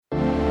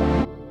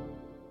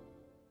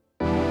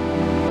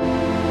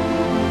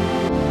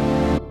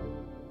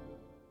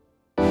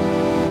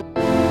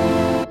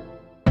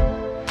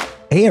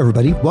Hey,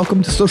 everybody.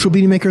 Welcome to Social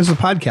Beauty Makers, the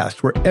podcast,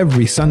 where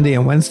every Sunday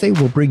and Wednesday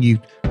we'll bring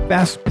you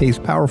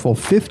fast-paced, powerful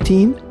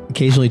 15,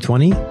 occasionally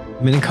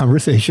 20-minute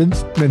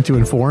conversations meant to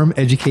inform,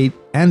 educate,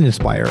 and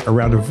inspire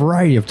around a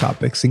variety of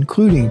topics,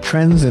 including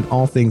trends and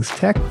all things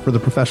tech for the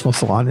professional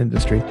salon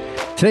industry.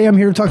 Today, I'm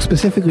here to talk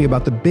specifically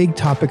about the big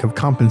topic of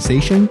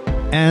compensation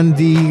and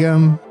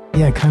the,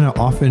 kind of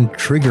often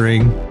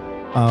triggering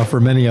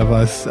for many of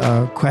us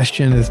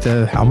question as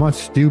to how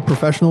much do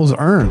professionals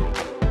earn?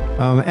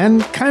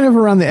 And kind of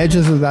around the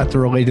edges of that,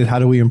 they're related. How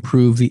do we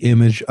improve the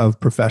image of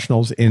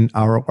professionals in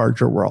our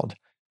larger world?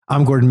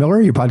 I'm Gordon Miller,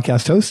 your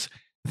podcast host.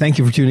 Thank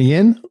you for tuning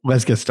in.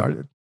 Let's get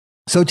started.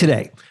 So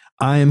today,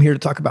 I am here to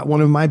talk about one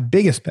of my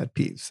biggest pet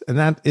peeves, and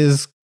that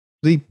is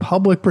the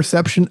public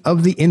perception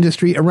of the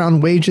industry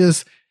around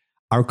wages,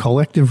 our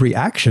collective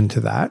reaction to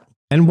that,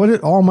 and what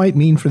it all might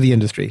mean for the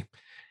industry.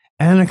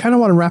 And I kind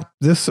of want to wrap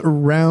this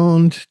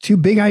around two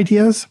big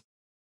ideas.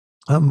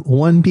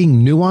 One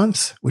being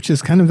nuance, which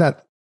is kind of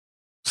that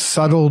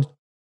subtle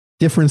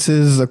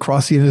differences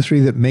across the industry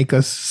that make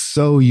us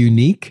so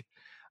unique.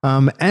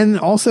 And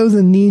also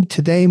the need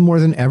today more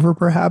than ever,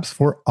 perhaps,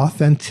 for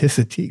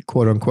authenticity,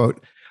 quote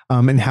unquote,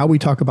 and how we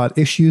talk about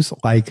issues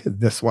like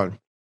this one.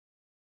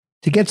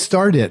 To get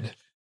started,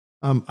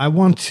 I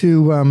want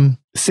to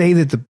say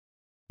that the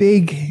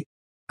big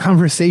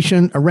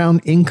conversation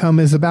around income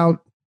is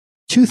about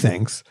two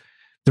things: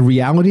 the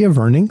reality of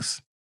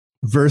earnings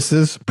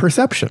versus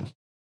perception,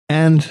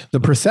 and the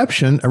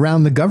perception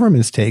around the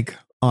government's take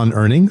on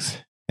earnings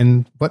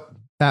and what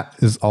that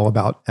is all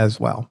about as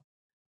well.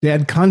 To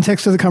add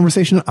context to the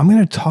conversation, I'm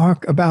going to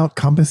talk about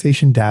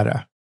compensation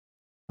data,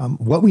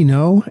 what we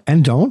know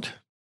and don't,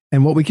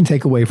 and what we can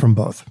take away from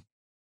both.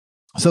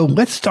 So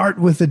let's start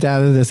with the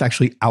data that's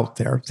actually out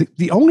there.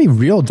 The only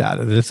real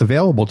data that's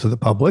available to the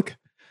public,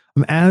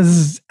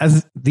 as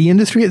the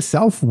industry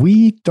itself,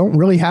 we don't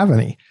really have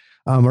any,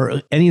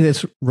 or any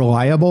that's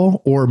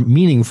reliable or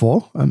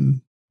meaningful.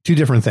 Two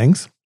different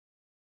things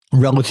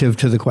relative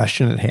to the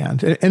question at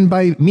hand. And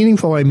by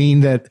meaningful, I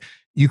mean that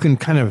you can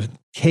kind of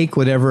take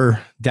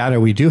whatever data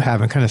we do have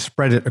and kind of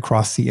spread it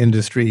across the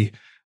industry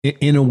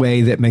in a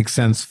way that makes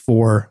sense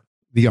for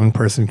the young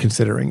person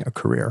considering a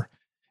career,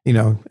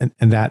 and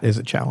that is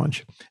a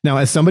challenge. Now,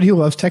 as somebody who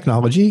loves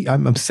technology,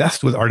 I'm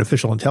obsessed with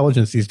artificial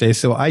intelligence these days.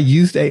 So I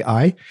used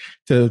AI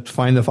to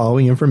find the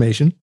following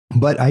information,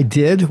 but I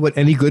did what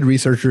any good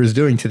researcher is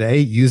doing today: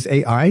 use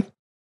AI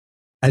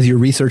as your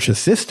research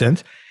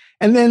assistant,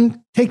 and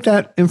then take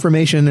that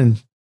information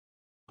and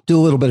do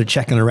a little bit of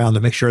checking around to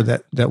make sure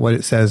that what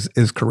it says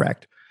is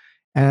correct.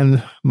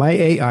 And my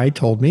AI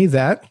told me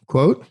that,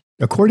 quote,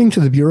 according to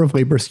the Bureau of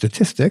Labor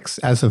Statistics,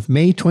 as of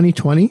May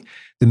 2020,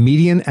 the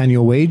median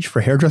annual wage for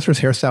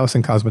hairdressers, hairstylists,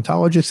 and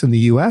cosmetologists in the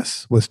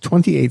U.S. was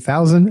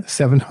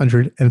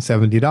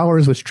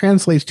 $28,770, which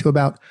translates to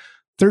about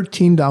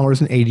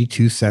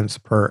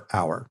 $13.82 per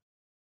hour.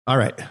 All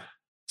right.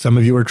 Some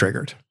of you are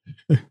triggered.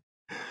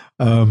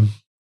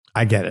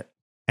 I get it.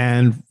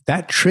 And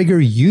that trigger,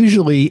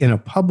 usually in a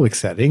public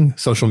setting,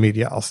 social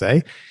media, I'll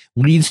say,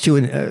 leads to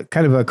a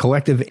kind of a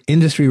collective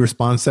industry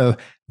response of,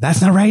 that's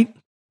not right.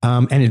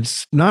 And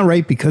it's not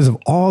right because of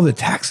all the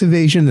tax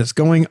evasion that's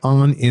going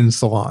on in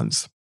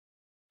salons.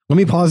 Let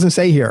me pause and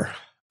say here,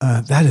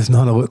 that is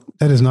not a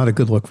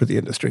good look for the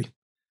industry.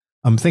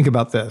 Think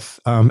about this.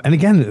 And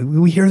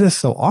again, we hear this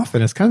so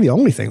often. It's kind of the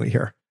only thing we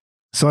hear.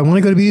 So I want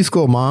to go to beauty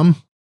school, Mom.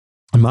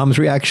 And Mom's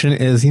reaction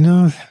is,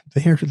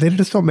 they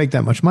just don't make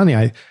that much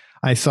money.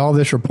 I saw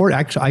this report.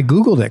 Actually, I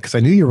Googled it because I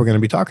knew you were going to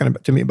be talking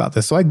to me about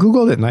this. So I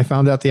Googled it and I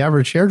found out the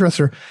average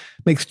hairdresser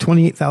makes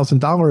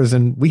 $28,000,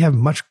 and we have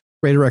much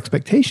greater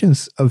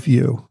expectations of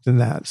you than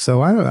that.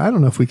 So I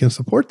don't know if we can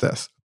support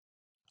this.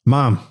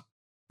 Mom,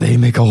 they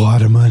make a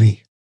lot of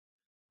money.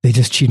 They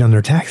just cheat on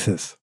their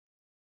taxes.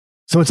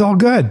 So it's all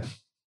good.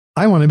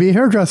 I want to be a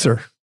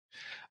hairdresser.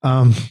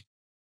 Not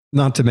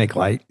to make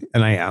light,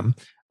 and I am.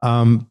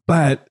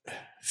 But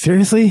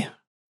seriously,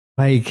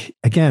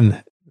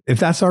 again, if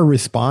that's our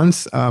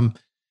response,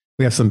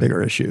 we have some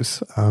bigger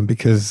issues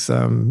because,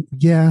 are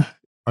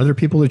there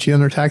people that cheat on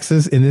their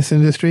taxes in this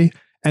industry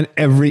and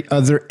every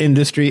other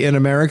industry in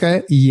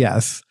America?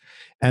 Yes.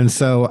 And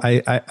so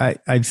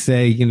I'd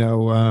say,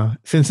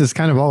 since it's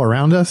kind of all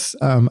around us,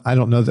 I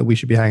don't know that we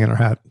should be hanging our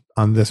hat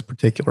on this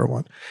particular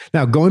one.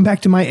 Now, going back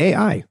to my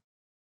AI,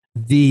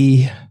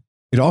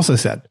 it also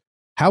said,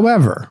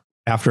 however,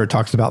 after it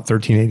talks about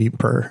 $13.80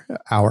 per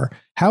hour.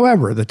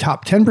 However, the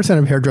top 10%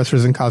 of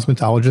hairdressers and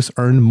cosmetologists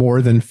earn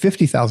more than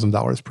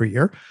 $50,000 per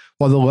year,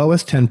 while the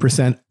lowest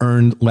 10%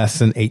 earned less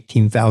than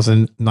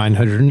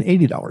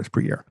 $18,980 per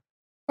year.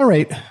 All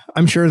right,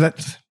 I'm sure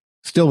that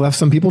still left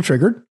some people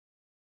triggered,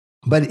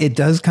 but it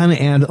does kind of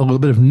add a little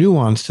bit of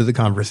nuance to the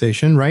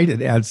conversation, right?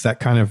 It adds that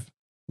kind of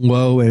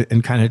low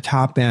and kind of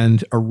top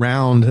end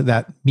around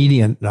that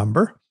median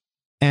number.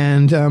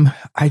 And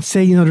I'd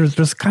say,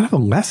 there's kind of a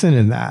lesson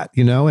in that,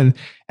 and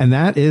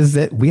that is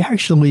that we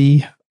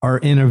actually are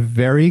in a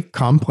very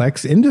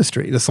complex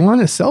industry. The salon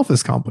itself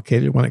is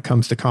complicated when it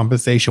comes to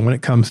compensation, when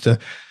it comes to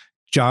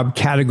job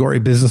category,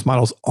 business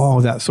models, all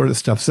of that sort of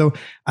stuff. So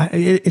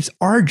it's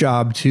our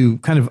job to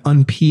kind of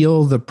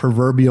unpeel the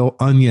proverbial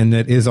onion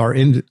that is our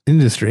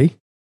industry,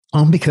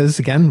 because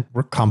again,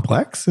 we're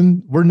complex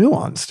and we're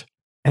nuanced.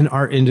 And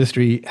our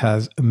industry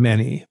has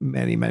many,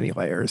 many, many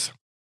layers.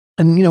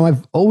 And,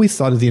 I've always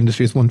thought of the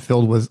industry as one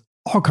filled with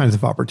all kinds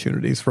of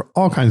opportunities for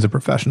all kinds of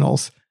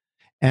professionals.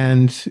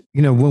 And,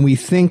 when we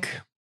think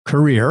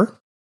career,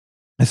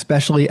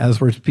 especially as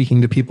we're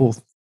speaking to people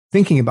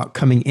thinking about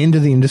coming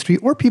into the industry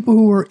or people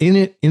who are in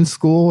it in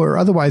school or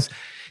otherwise,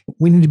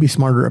 we need to be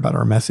smarter about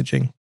our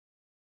messaging.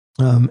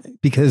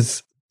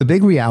 Because the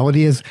big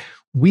reality is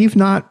we've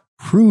not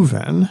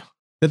proven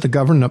that the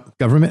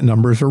government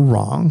numbers are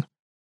wrong,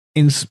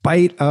 in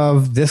spite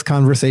of this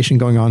conversation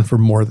going on for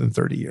more than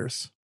 30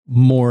 years.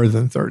 More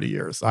than 30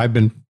 years. I've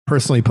been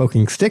personally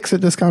poking sticks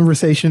at this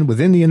conversation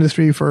within the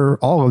industry for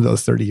all of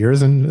those 30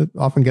 years, and it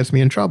often gets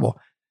me in trouble.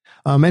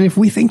 And if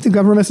we think the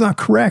government's not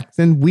correct,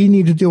 then we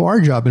need to do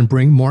our job and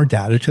bring more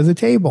data to the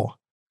table.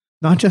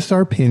 Not just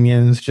our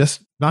opinions,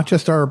 not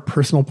just our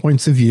personal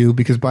points of view,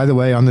 because by the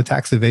way, on the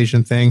tax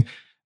evasion thing,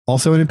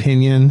 also an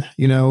opinion,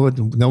 no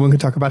one can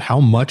talk about how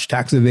much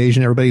tax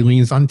evasion. Everybody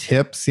leans on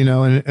tips,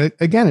 and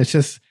again, it's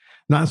just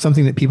not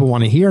something that people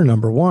want to hear,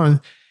 number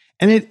one.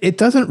 And it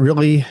doesn't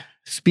really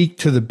speak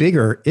to the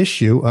bigger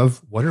issue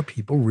of what are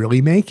people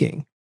really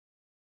making.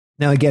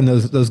 Now, again,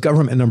 those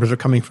government numbers are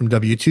coming from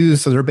W-2s,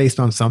 so they're based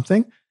on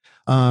something.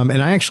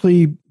 And I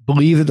actually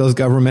believe that those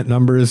government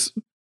numbers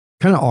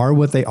kind of are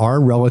what they are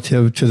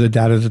relative to the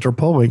data that they're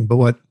pulling. But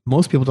what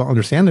most people don't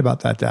understand about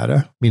that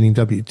data, meaning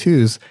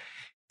W-2s,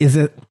 is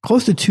that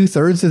close to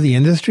 2/3 of the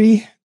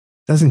industry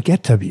doesn't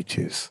get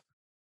W-2s.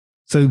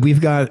 So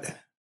we've got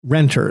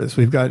renters,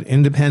 we've got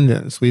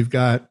independents, we've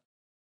got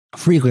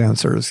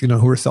freelancers,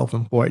 who are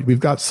self-employed. We've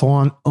got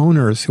salon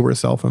owners who are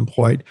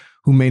self-employed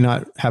who may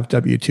not have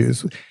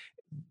W-2s.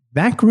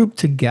 That group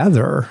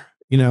together,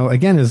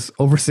 again, is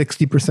over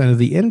 60% of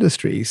the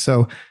industry.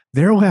 So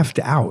they're left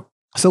out.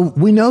 So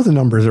we know the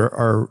numbers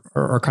are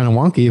kind of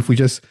wonky if we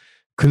just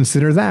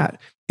consider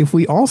that. If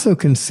we also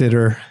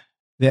consider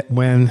that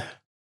when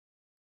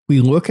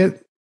we look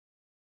at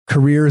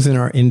careers in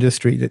our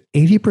industry, that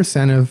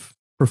 80% of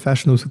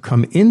professionals who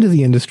come into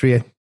the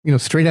industry,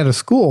 straight out of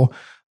school,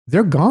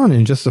 they're gone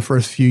in just the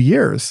first few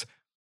years.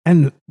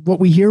 And what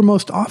we hear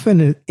most often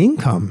is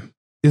income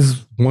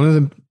is one of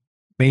the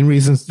main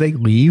reasons they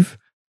leave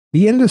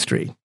the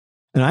industry.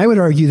 And I would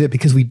argue that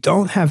because we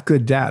don't have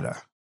good data,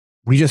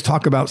 we just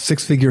talk about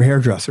six-figure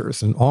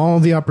hairdressers and all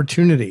the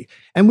opportunity.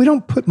 And we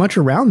don't put much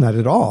around that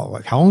at all.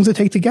 Like, how long does it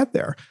take to get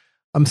there?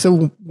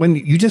 So when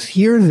you just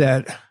hear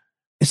that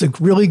it's a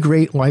really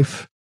great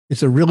life,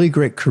 it's a really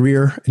great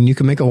career, and you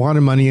can make a lot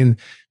of money and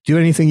do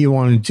anything you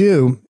want to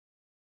do,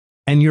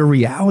 and your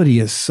reality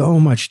is so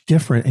much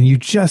different, and you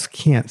just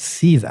can't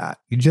see that.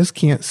 You just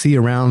can't see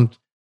around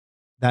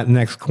that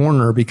next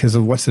corner because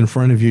of what's in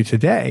front of you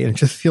today. And it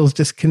just feels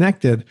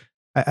disconnected.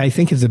 I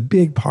think is a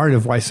big part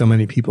of why so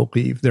many people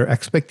leave. Their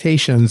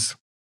expectations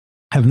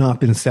have not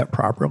been set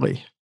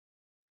properly.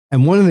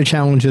 And one of the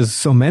challenges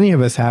so many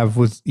of us have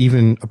with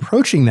even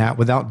approaching that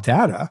without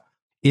data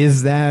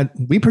is that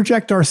we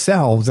project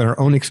ourselves and our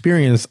own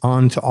experience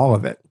onto all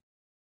of it.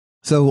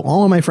 So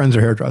all of my friends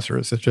are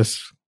hairdressers. It's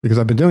just because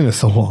I've been doing this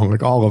so long,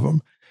 like all of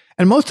them.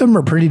 And most of them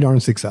are pretty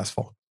darn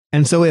successful.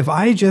 And so if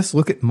I just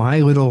look at my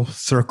little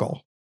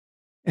circle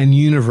and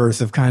universe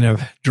of kind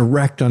of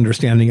direct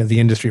understanding of the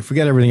industry,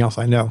 forget everything else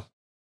I know,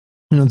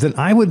 then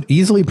I would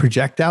easily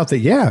project out that,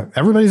 yeah,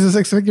 everybody's a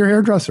six-figure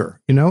hairdresser,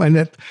 and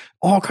that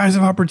all kinds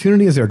of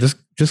opportunity is there.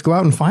 Just go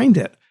out and find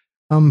it.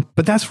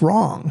 But that's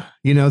wrong.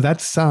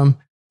 That's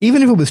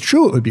even if it was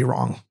true, it would be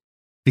wrong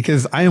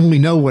because I only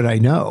know what I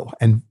know.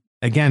 And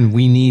again,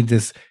 we need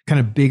this kind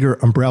of bigger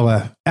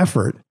umbrella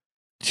effort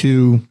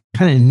to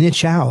kind of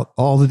niche out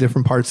all the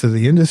different parts of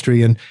the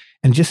industry and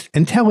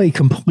tell a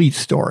complete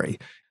story.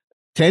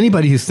 To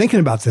anybody who's thinking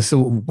about this, so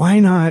why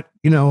not,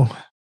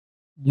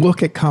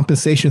 look at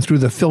compensation through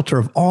the filter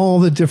of all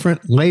the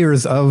different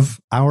layers of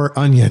our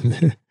onion?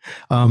 And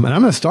I'm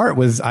going to start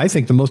with, I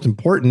think, the most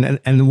important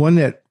and the one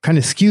that kind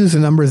of skews the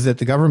numbers that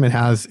the government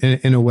has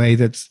in a way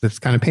that's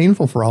kind of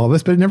painful for all of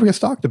us, but it never gets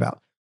talked about.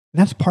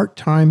 And that's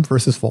part-time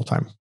versus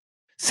full-time.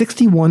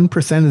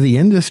 61% of the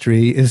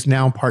industry is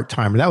now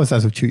part-time. That was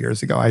as of 2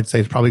 years ago. I'd say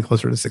it's probably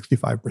closer to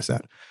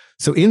 65%.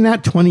 So in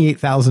that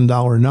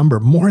 $28,000 number,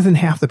 more than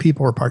half the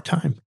people are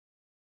part-time.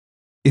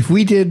 If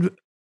we did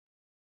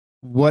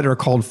what are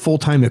called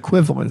full-time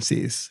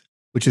equivalencies,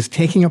 which is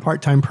taking a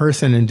part-time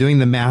person and doing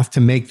the math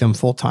to make them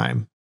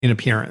full-time in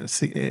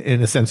appearance,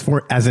 in a sense,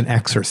 as an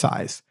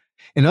exercise.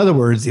 In other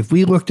words, if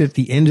we looked at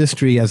the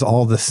industry as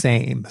all the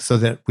same so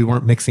that we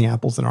weren't mixing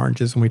apples and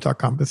oranges when we talk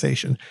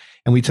compensation,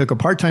 and we took a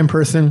part-time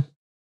person,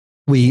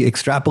 we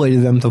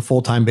extrapolated them to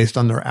full-time based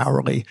on their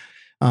hourly,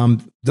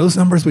 those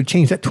numbers would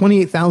change. That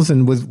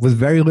 28,000 with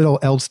very little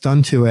else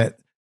done to it,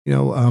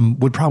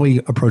 would probably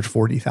approach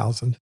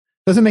 40,000.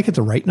 Doesn't make it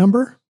the right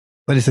number,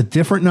 but it's a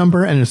different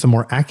number and it's a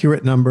more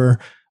accurate number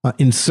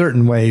in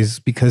certain ways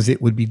because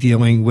it would be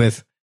dealing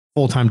with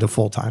full-time to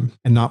full-time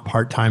and not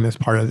part-time as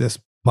part of this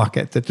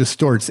bucket that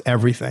distorts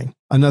everything.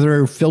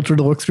 Another filter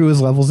to look through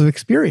is levels of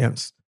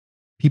experience.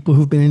 People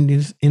who've been in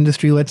this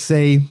industry, let's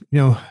say,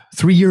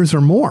 3 years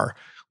or more.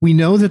 We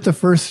know that the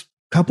first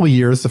couple of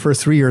years, the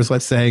first 3 years,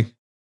 let's say,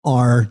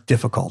 are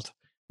difficult.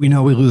 We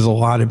know we lose a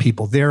lot of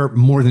people there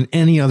more than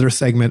any other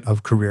segment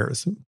of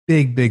careers.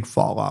 Big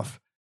fall off.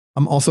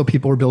 Also,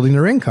 people are building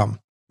their income.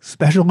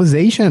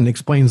 Specialization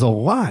explains a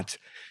lot.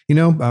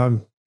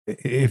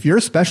 If you're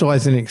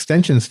specialized in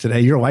extensions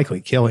today, you're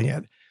likely killing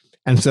it.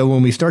 And so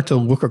when we start to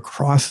look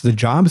across the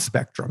job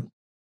spectrum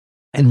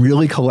and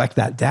really collect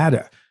that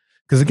data,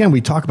 because again,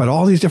 we talk about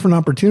all these different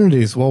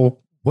opportunities. Well,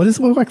 what does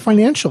it look like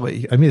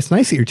financially? I mean, it's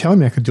nice that you're telling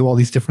me I could do all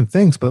these different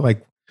things, but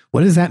like,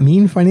 what does that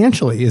mean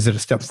financially? Is it a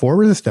step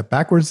forward, a step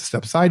backwards, a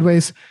step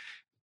sideways?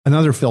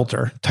 Another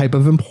filter, type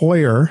of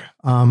employer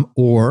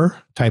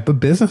or type of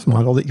business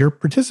model that you're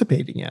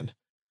participating in.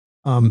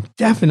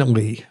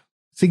 Definitely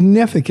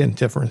significant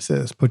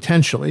differences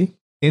potentially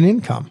in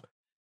income.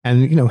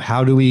 And,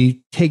 how do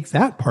we take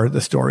that part of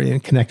the story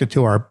and connect it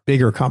to our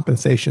bigger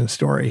compensation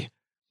story?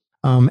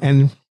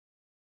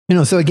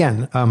 So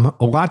again, a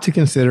lot to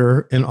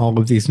consider in all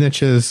of these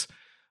niches.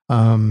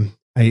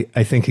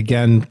 I think,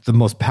 again, the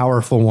most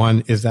powerful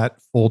one is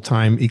that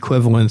full-time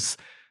equivalence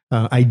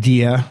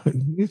idea.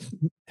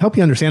 Help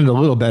you understand it a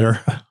little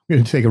better. I'm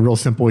going to take a real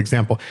simple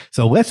example.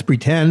 So let's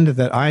pretend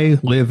that I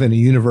live in a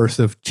universe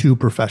of two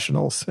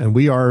professionals, and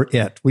we are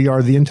it. We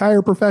are the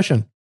entire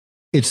profession.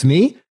 It's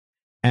me,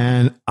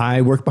 and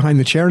I work behind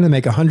the chair and I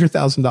make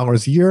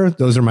 $100,000 a year.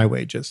 Those are my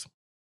wages.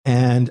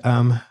 And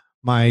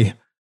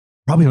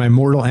probably my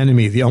mortal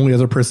enemy, the only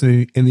other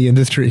person in the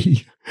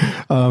industry,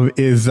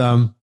 is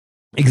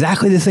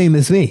exactly the same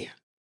as me,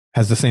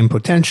 has the same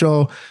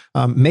potential,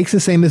 makes the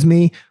same as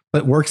me,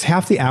 but works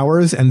half the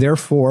hours, and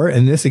therefore,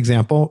 in this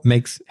example,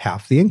 makes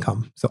half the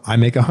income. So I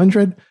make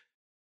 100,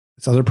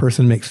 this other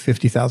person makes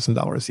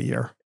 $50,000 a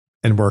year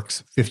and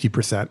works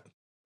 50%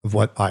 of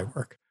what I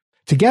work.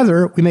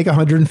 Together, we make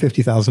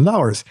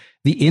 $150,000.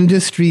 The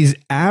industry's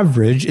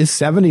average is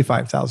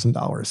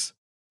 $75,000.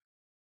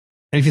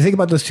 And if you think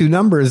about those two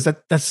numbers,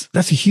 that's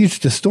a huge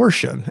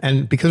distortion.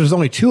 And because there's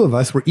only two of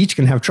us, we're each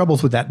going to have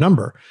troubles with that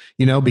number,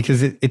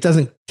 because it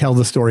doesn't tell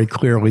the story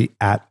clearly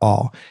at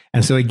all.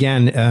 And so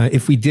again,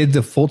 if we did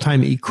the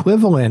full-time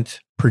equivalent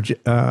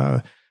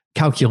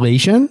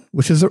calculation,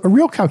 which is a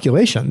real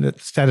calculation that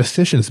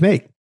statisticians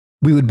make,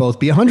 we would both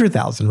be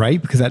 100,000,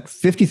 right? Because that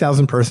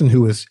 50,000 person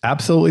who is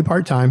absolutely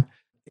part-time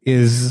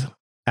is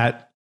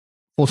at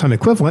full-time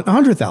equivalent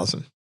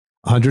 100,000.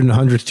 100 and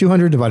 100 is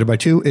 200 divided by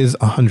 2 is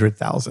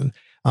 100,000.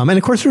 And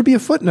of course, there'd be a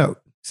footnote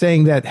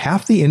saying that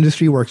half the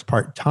industry works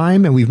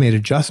part-time, and we've made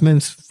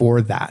adjustments for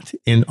that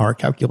in our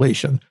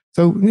calculation.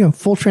 So,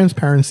 full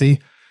transparency,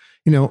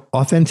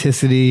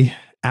 authenticity,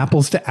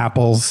 apples to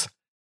apples,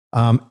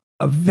 a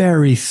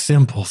very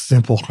simple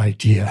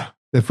idea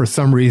that for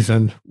some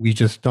reason we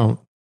just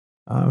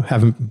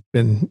haven't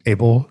been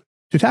able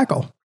to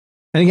tackle.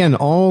 And again,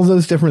 all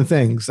those different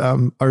things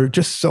are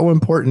just so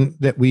important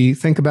that we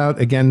think about.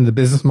 Again, the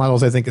business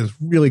models, I think, is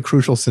really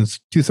crucial since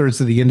 2/3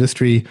 of the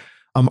industry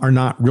are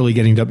not really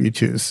getting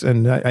W-2s.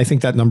 And I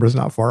think that number is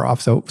not far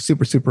off. So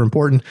super, super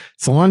important.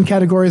 Salon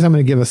categories, I'm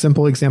going to give a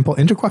simple example.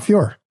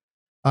 Intercoiffure.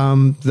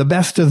 The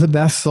best of the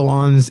best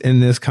salons in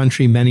this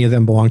country, many of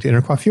them belong to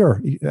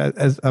Intercoiffure.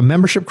 As a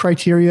membership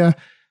criteria,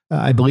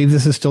 I believe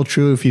this is still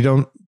true. If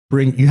you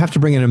you have to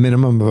bring in a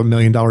minimum of $1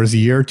 million a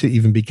year to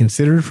even be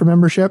considered for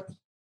membership.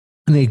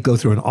 And they go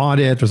through an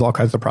audit. There's all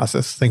kinds of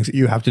process things that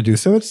you have to do.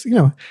 So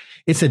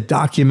it's a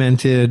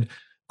documented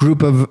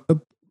group of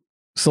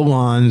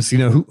salons,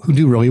 who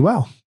do really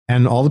well.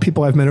 And all the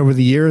people I've met over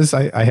the years,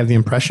 I have the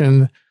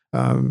impression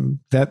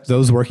that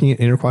those working at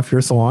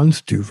Intercoiffure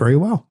salons do very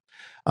well.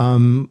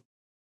 To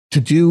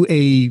do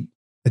a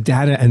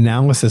data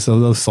analysis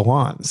of those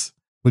salons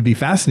would be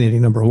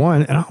fascinating, number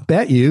one. And I'll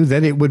bet you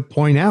that it would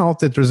point out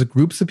that there's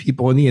groups of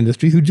people in the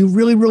industry who do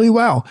really, really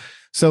well.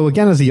 So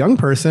again, as a young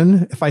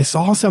person, if I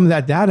saw some of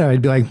that data,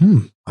 I'd be like,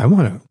 I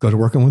want to go to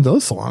work in one of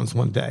those salons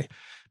one day.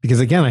 Because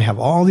again, I have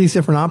all these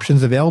different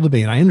options available to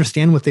me, and I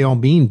understand what they all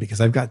mean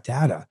because I've got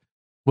data.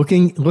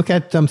 Look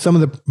at some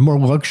of the more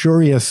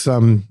luxurious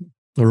or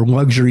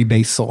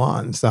luxury-based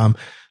salons, the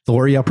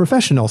L'Oreal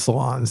Professional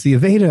salons, the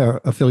Aveda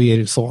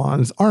affiliated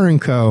salons,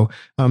 R&Co,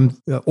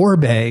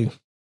 Orbe.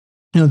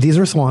 These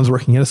are salons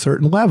working at a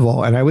certain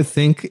level. And I would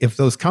think if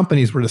those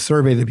companies were to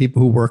survey the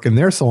people who work in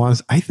their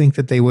salons, I think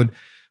that they would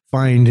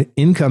find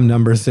income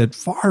numbers that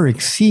far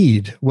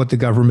exceed what the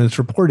government's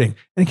reporting.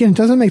 And again, it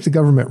doesn't make the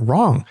government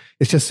wrong.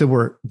 It's just that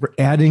we're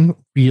adding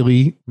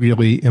really,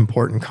 really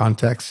important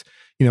context,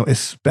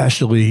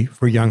 especially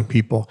for young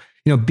people.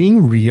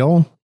 Being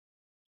real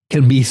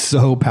can be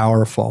so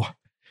powerful.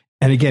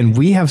 And again,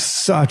 we have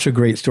such a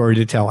great story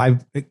to tell.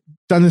 I've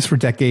done this for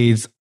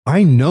decades.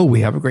 I know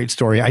we have a great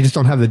story. I just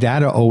don't have the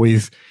data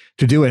always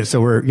to do it. So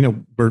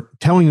we're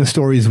telling the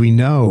stories we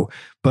know,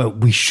 but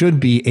we should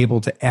be able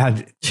to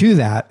add to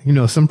that,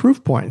 some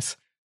proof points.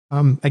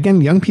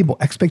 Again, young people,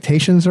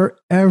 expectations are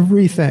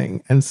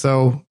everything. And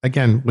so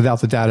again,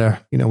 without the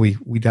data,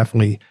 we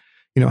definitely,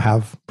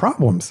 have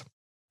problems.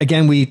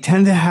 Again, we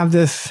tend to have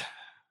this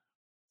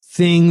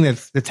thing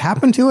that's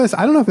happened to us.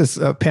 I don't know if it's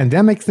a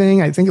pandemic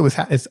thing. I think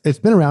it's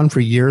been around for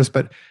years,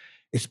 but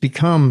it's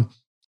become,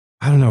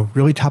 I don't know,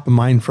 really top of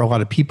mind for a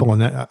lot of people.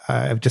 And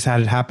I've just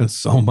had it happen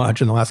so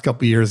much in the last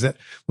couple of years that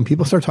when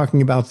people start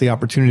talking about the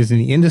opportunities in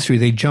the industry,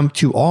 they jump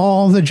to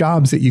all the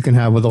jobs that you can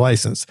have with a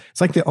license.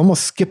 It's like they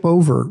almost skip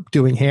over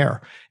doing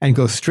hair and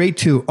go straight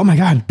to, oh my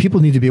God, people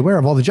need to be aware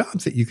of all the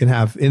jobs that you can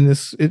have in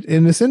this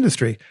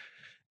industry.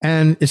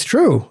 And it's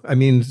true. I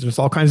mean, there's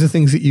all kinds of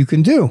things that you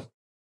can do.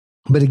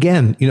 But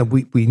again,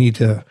 we need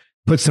to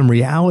put some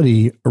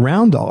reality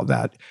around all of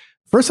that.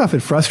 First off,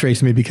 it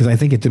frustrates me because I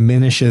think it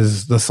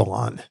diminishes the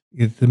salon.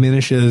 It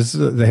diminishes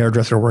the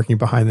hairdresser working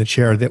behind the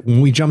chair, that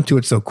when we jump to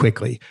it so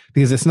quickly,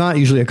 because it's not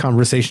usually a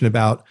conversation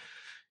about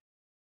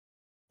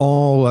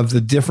all of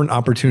the different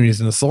opportunities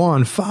in the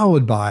salon,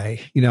 followed by,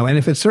 and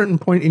if at a certain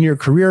point in your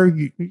career,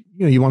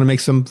 you want to make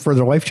some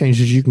further life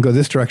changes, you can go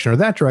this direction or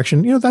that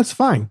direction, that's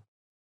fine.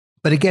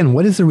 But again,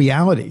 what is the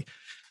reality?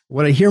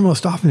 What I hear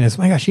most often is,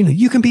 my gosh,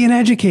 you can be an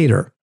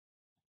educator.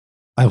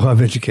 I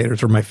love educators.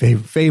 They're my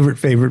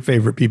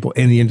favorite people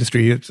in the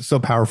industry. It's so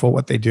powerful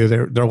what they do.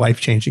 They're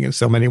life-changing in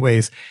so many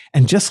ways.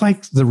 And just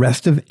like the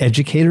rest of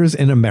educators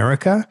in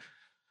America,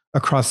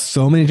 across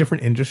so many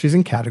different industries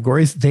and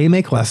categories, they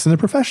make less than the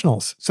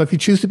professionals. So if you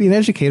choose to be an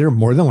educator,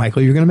 more than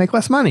likely, you're going to make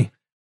less money.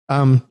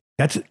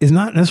 That is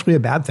not necessarily a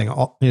bad thing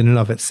in and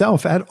of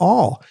itself at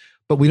all.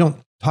 But we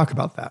don't talk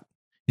about that.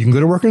 You can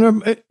go to work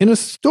in a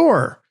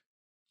store.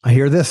 I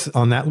hear this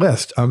on that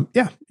list. You're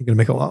going to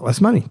make a lot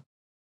less money.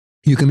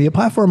 You can be a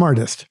platform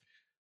artist.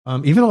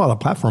 Even a lot of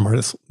platform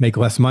artists make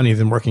less money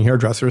than working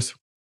hairdressers.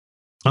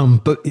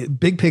 But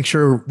big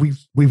picture,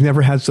 we've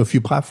never had so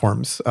few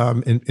platforms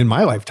in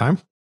my lifetime,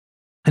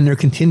 and they're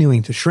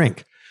continuing to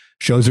shrink.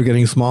 Shows are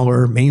getting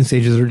smaller, main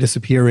stages are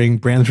disappearing,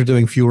 brands are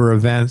doing fewer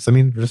events. I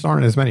mean, there just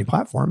aren't as many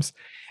platforms.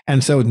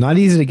 And so not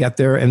easy to get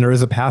there, and there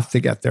is a path to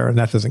get there, and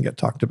that doesn't get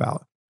talked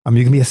about.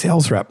 You can be a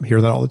sales rep. I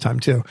hear that all the time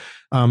too.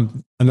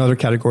 Another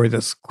category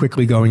that's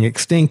quickly going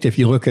extinct. If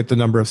you look at the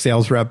number of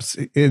sales reps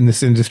in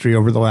this industry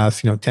over the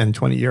last 10,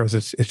 20 years,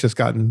 it's just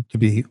gotten to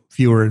be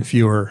fewer and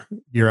fewer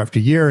year after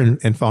year.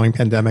 And following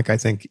pandemic, I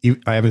think,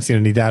 I haven't seen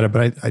any data,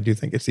 but I do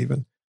think it's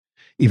even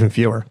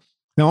fewer.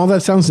 Now, all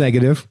that sounds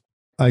negative.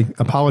 I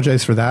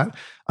apologize for that.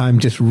 I'm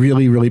just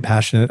really, really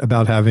passionate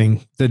about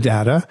having the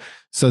data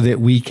so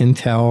that we can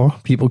tell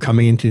people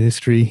coming into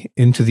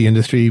the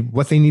industry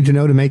what they need to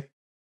know to make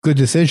good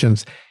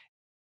decisions.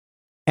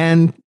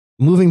 And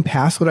moving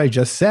past what I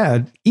just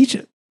said, each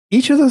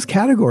of those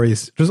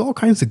categories, there's all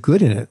kinds of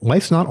good in it.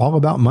 Life's not all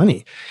about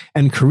money,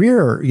 and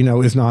career,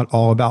 is not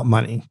all about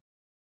money.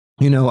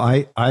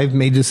 I've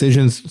made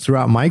decisions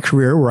throughout my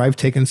career where I've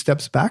taken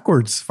steps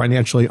backwards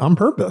financially on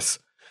purpose,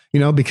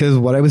 because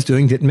what I was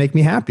doing didn't make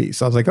me happy.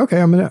 So I was like,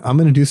 okay, I'm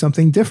going to do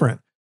something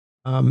different.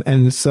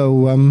 And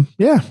so, I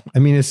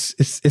mean,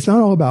 it's not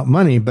all about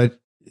money,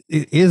 but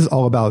it is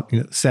all about,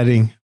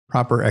 setting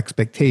proper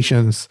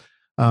expectations.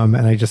 And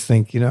I just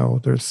think,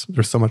 there's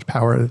so much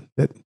power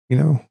that,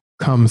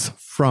 comes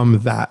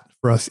from that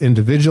for us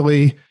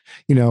individually,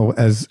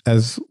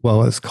 as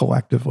well as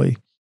collectively.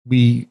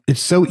 It's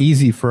so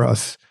easy for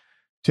us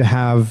to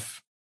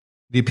have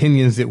the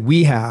opinions that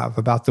we have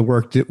about the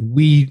work that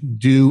we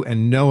do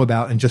and know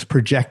about and just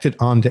project it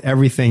onto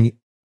everything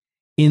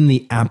in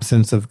the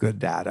absence of good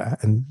data.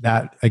 And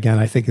that, again,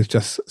 I think is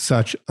just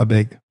such a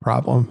big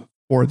problem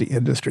for the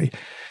industry.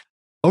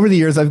 Over the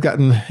years, I've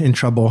gotten in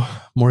trouble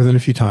more than a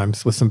few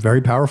times with some very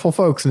powerful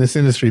folks in this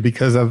industry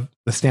because of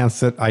the stance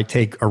that I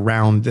take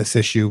around this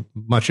issue,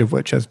 much of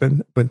which has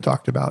been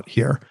talked about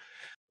here.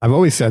 I've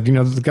always said,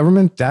 the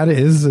government data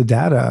is the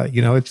data.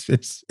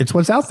 It's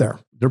what's out there.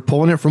 They're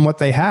pulling it from what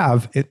they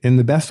have in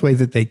the best way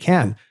that they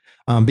can.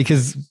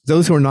 Because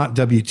those who are not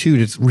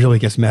W-2'd, it really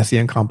gets messy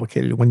and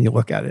complicated when you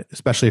look at it,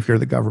 especially if you're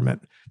the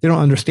government. They don't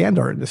understand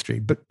our industry.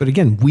 But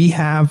again, we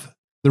have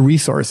the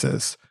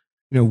resources.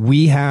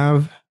 We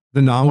have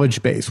the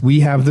knowledge base.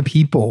 We have the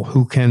people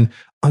who can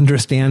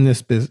understand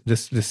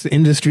this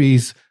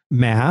industry's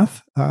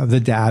math, the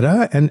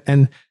data,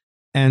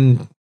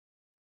 and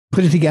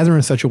put it together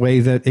in such a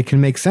way that it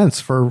can make sense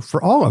for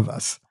all of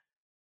us.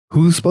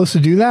 Who's supposed to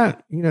do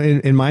that?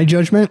 In my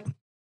judgment,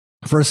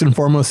 first and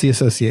foremost, the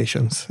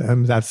associations. They're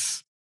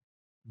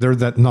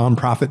that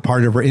nonprofit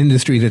part of our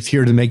industry that's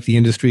here to make the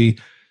industry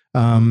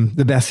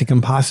the best it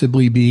can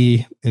possibly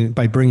be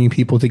by bringing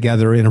people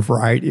together in a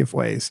variety of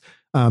ways.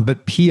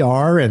 But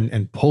PR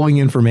and pulling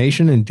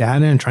information and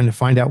data and trying to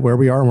find out where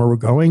we are and where we're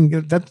going,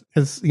 that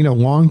has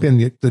long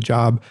been the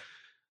job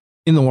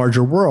in the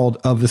larger world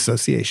of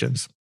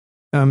associations.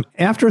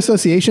 After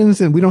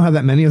associations, and we don't have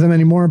that many of them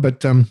anymore,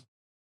 but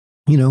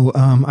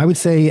I would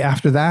say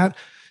after that,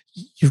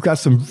 you've got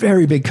some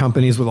very big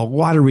companies with a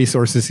lot of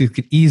resources who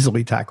could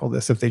easily tackle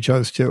this if they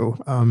chose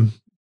to.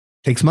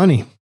 Takes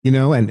money,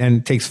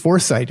 and takes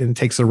foresight and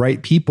takes the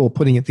right people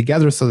putting it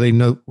together so they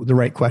know the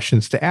right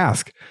questions to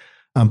ask.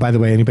 By the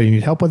way, anybody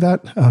need help with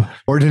that?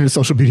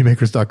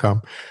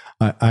 OrdinatedSocialBeautyMakers.com.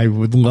 I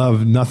would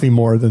love nothing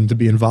more than to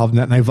be involved in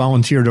that. And I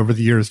volunteered over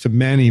the years to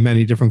many,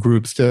 many different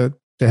groups to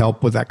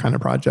help with that kind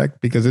of project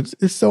because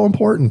it's so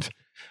important.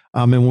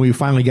 And when we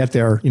finally get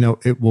there,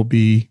 it will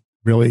be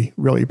really,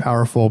 really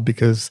powerful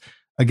because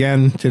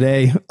again,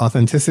 today,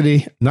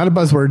 authenticity, not a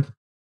buzzword.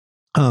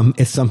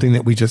 It's something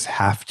that we just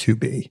have to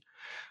be.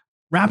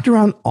 Wrapped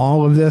around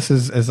all of this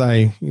as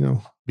I,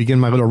 begin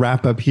my little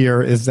wrap up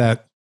here is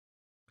that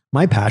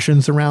my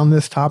passions around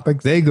this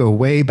topic, they go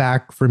way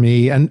back for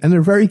me and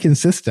they're very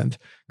consistent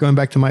going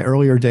back to my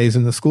earlier days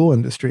in the school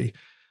industry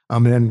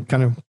and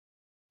kind of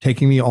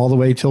taking me all the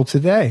way till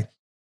today.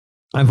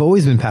 I've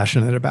always been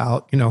passionate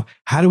about,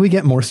 how do we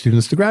get more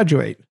students to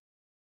graduate?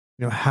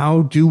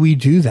 How do we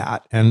do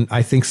that? And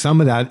I think some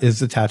of that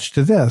is attached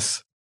to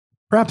this.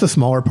 Perhaps a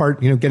smaller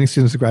part, getting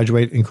students to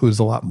graduate includes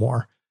a lot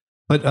more.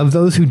 But of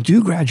those who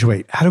do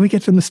graduate, how do we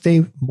get them to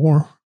stay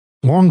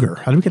longer?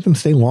 How do we get them to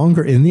stay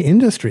longer in the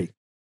industry?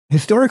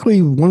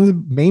 Historically, one of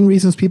the main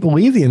reasons people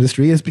leave the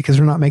industry is because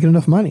they're not making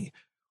enough money.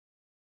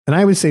 And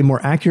I would say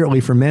more accurately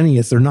for many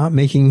is they're not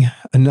making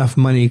enough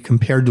money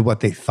compared to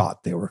what they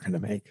thought they were going to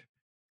make.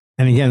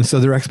 And again, so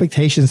their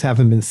expectations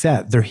haven't been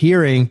set. They're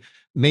hearing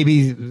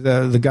maybe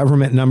the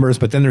government numbers,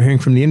 but then they're hearing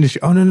from the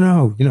industry, oh,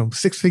 no,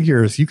 6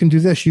 figures, you can do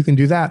this, you can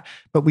do that.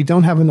 But we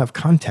don't have enough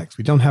context.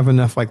 We don't have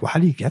enough, well, how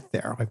do you get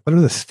there? What are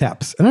the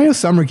steps? And I know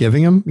some are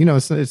giving them,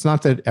 it's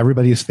not that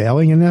everybody is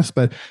failing in this,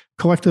 but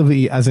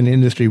collectively as an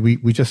industry,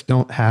 we just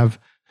don't have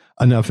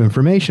enough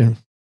information.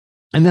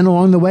 And then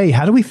along the way,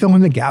 how do we fill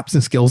in the gaps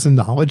in skills and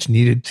knowledge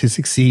needed to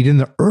succeed in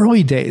the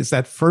early days,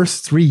 that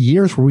first 3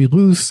 years where we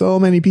lose so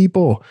many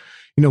people?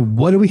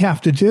 What do we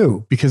have to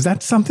do? Because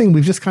that's something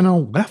we've just kind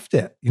of left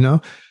it,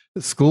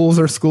 Schools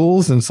are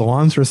schools and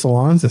salons are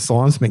salons. The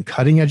salons have been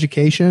cutting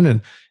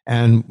education.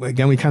 And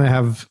again, we kind of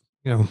have,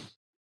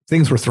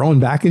 things we're throwing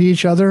back at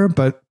each other,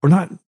 but we're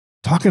not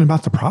talking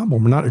about the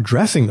problem. We're not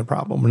addressing the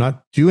problem. We're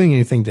not doing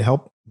anything to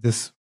help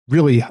this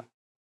really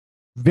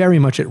very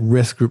much at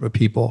risk group of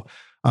people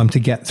to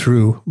get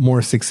through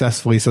more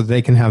successfully so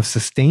they can have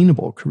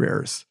sustainable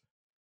careers.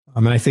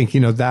 And I think,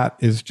 that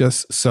is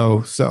just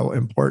so, so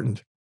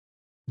important.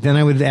 Then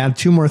I would add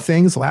 2 more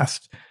things,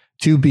 last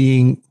 2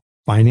 being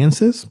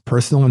finances,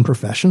 personal and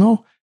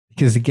professional,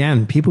 because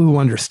again, people who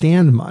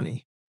understand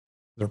money,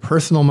 their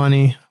personal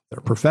money, their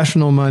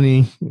professional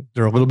money,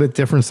 they're a little bit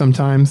different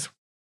sometimes,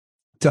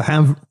 to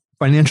have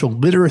financial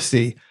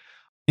literacy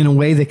in a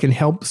way that can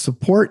help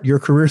support your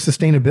career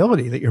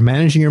sustainability, that you're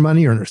managing your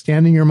money, you're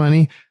understanding your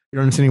money,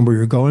 you're understanding where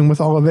you're going with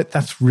all of it.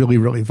 That's really,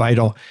 really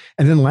vital.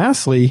 And then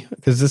lastly,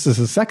 because this is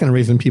the second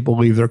reason people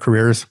leave their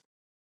careers,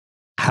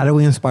 how do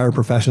we inspire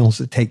professionals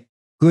to take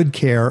good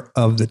care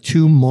of the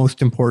 2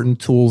 most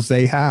important tools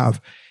they have?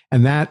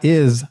 And that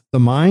is the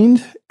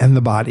mind and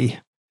the body.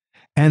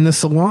 And the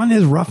salon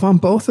is rough on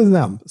both of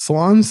them.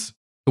 Salons,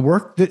 the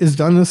work that is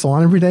done in the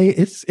salon every day,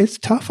 it's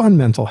tough on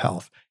mental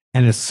health.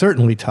 And it's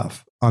certainly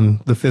tough on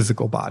the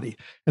physical body.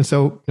 And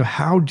so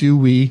how do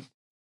we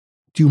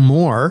do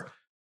more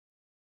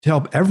to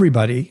help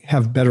everybody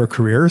have better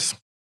careers?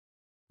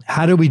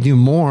 How do we do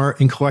more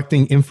in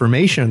collecting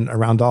information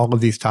around all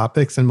of these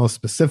topics, and most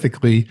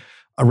specifically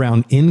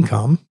around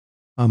income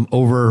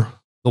over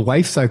the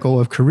life cycle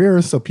of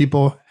careers, so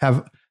people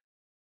have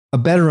a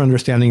better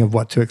understanding of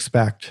what to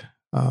expect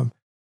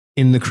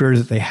in the careers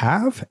that they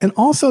have, and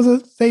also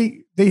that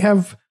they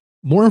have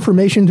more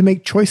information to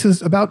make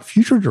choices about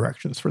future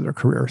directions for their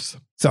careers.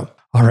 So,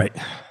 all right,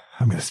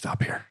 I'm going to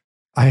stop here.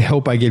 I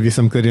hope I gave you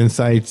some good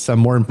insights.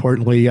 More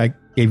importantly, I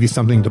gave you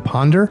something to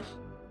ponder.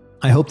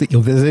 I hope that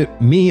you'll visit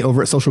me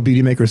over at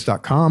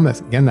socialbeautymakers.com.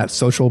 Again, that's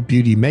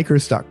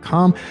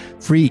socialbeautymakers.com.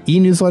 Free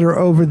e-newsletter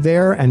over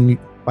there. And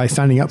by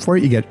signing up for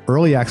it, you get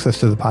early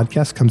access to the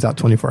podcast. Comes out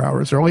 24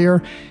 hours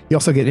earlier. You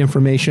also get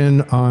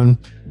information on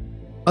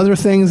other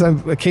things. I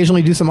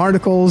occasionally do some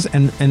articles.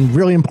 And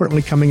really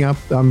importantly, coming up,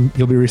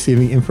 you'll be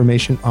receiving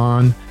information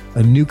on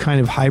a new kind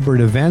of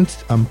hybrid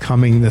event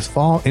coming this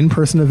fall,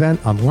 in-person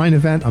event, online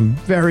event. I'm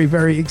very,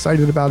 very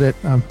excited about it.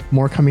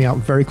 More coming out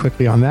very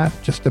quickly on that.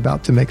 Just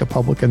about to make a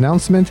public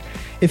announcement.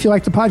 If you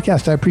like the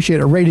podcast, I appreciate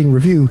a rating,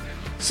 review,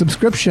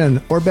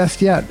 subscription, or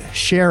best yet,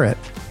 share it.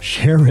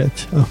 Share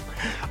it.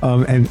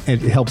 And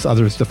it helps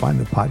others to find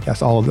the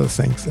podcast, all of those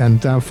things.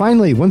 And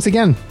finally, once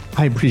again,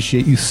 I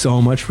appreciate you so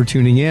much for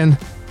tuning in.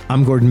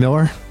 I'm Gordon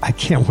Miller. I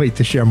can't wait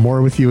to share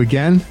more with you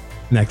again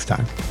next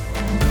time.